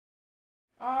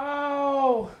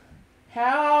Oh,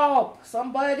 help!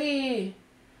 Somebody!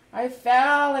 I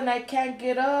fell and I can't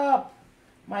get up.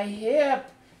 My hip,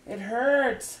 it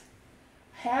hurts.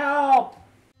 Help!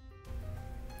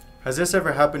 Has this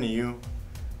ever happened to you?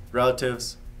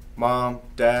 Relatives? Mom,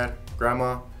 dad,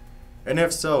 grandma? And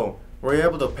if so, were you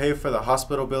able to pay for the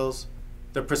hospital bills?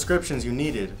 The prescriptions you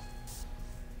needed?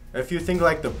 If you think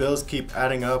like the bills keep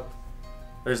adding up,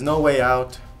 there's no way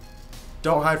out,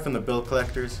 don't hide from the bill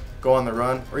collectors, go on the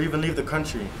run, or even leave the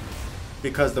country,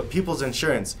 because the People's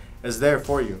Insurance is there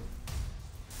for you.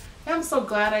 I'm so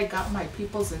glad I got my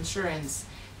People's Insurance.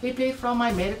 They paid for all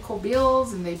my medical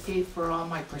bills and they paid for all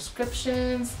my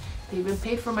prescriptions. They even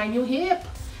paid for my new hip.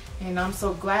 And I'm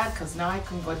so glad because now I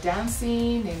can go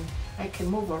dancing and I can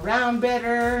move around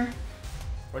better.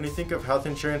 When you think of health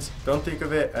insurance, don't think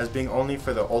of it as being only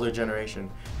for the older generation.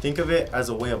 Think of it as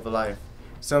a way of life,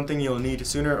 something you'll need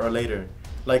sooner or later.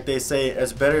 Like they say,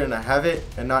 it's better to have it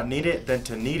and not need it than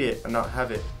to need it and not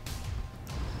have it.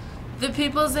 The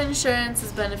People's Insurance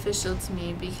is beneficial to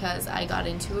me because I got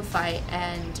into a fight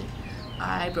and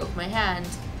I broke my hand.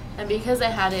 And because I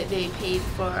had it, they paid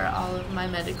for all of my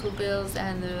medical bills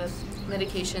and the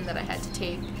medication that I had to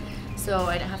take. So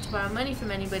I didn't have to borrow money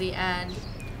from anybody and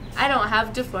I don't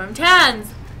have deformed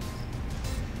hands.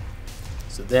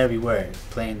 So there we were,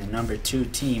 playing the number 2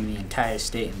 team in the entire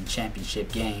state in the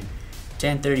championship game.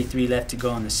 10:33 left to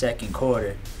go in the second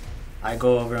quarter. I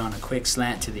go over on a quick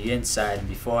slant to the inside, and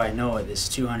before I know it, this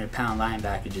 200-pound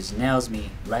linebacker just nails me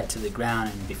right to the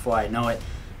ground, and before I know it,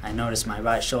 I noticed my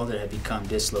right shoulder had become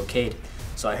dislocated.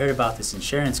 So I heard about this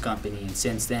insurance company, and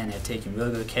since then they've taken real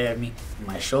good care of me, and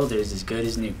my shoulder is as good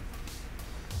as new.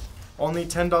 Only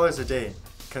 $10 a day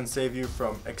can save you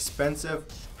from expensive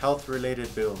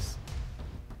health-related bills.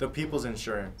 The People's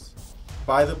Insurance.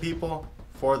 By the people,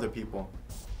 for the people.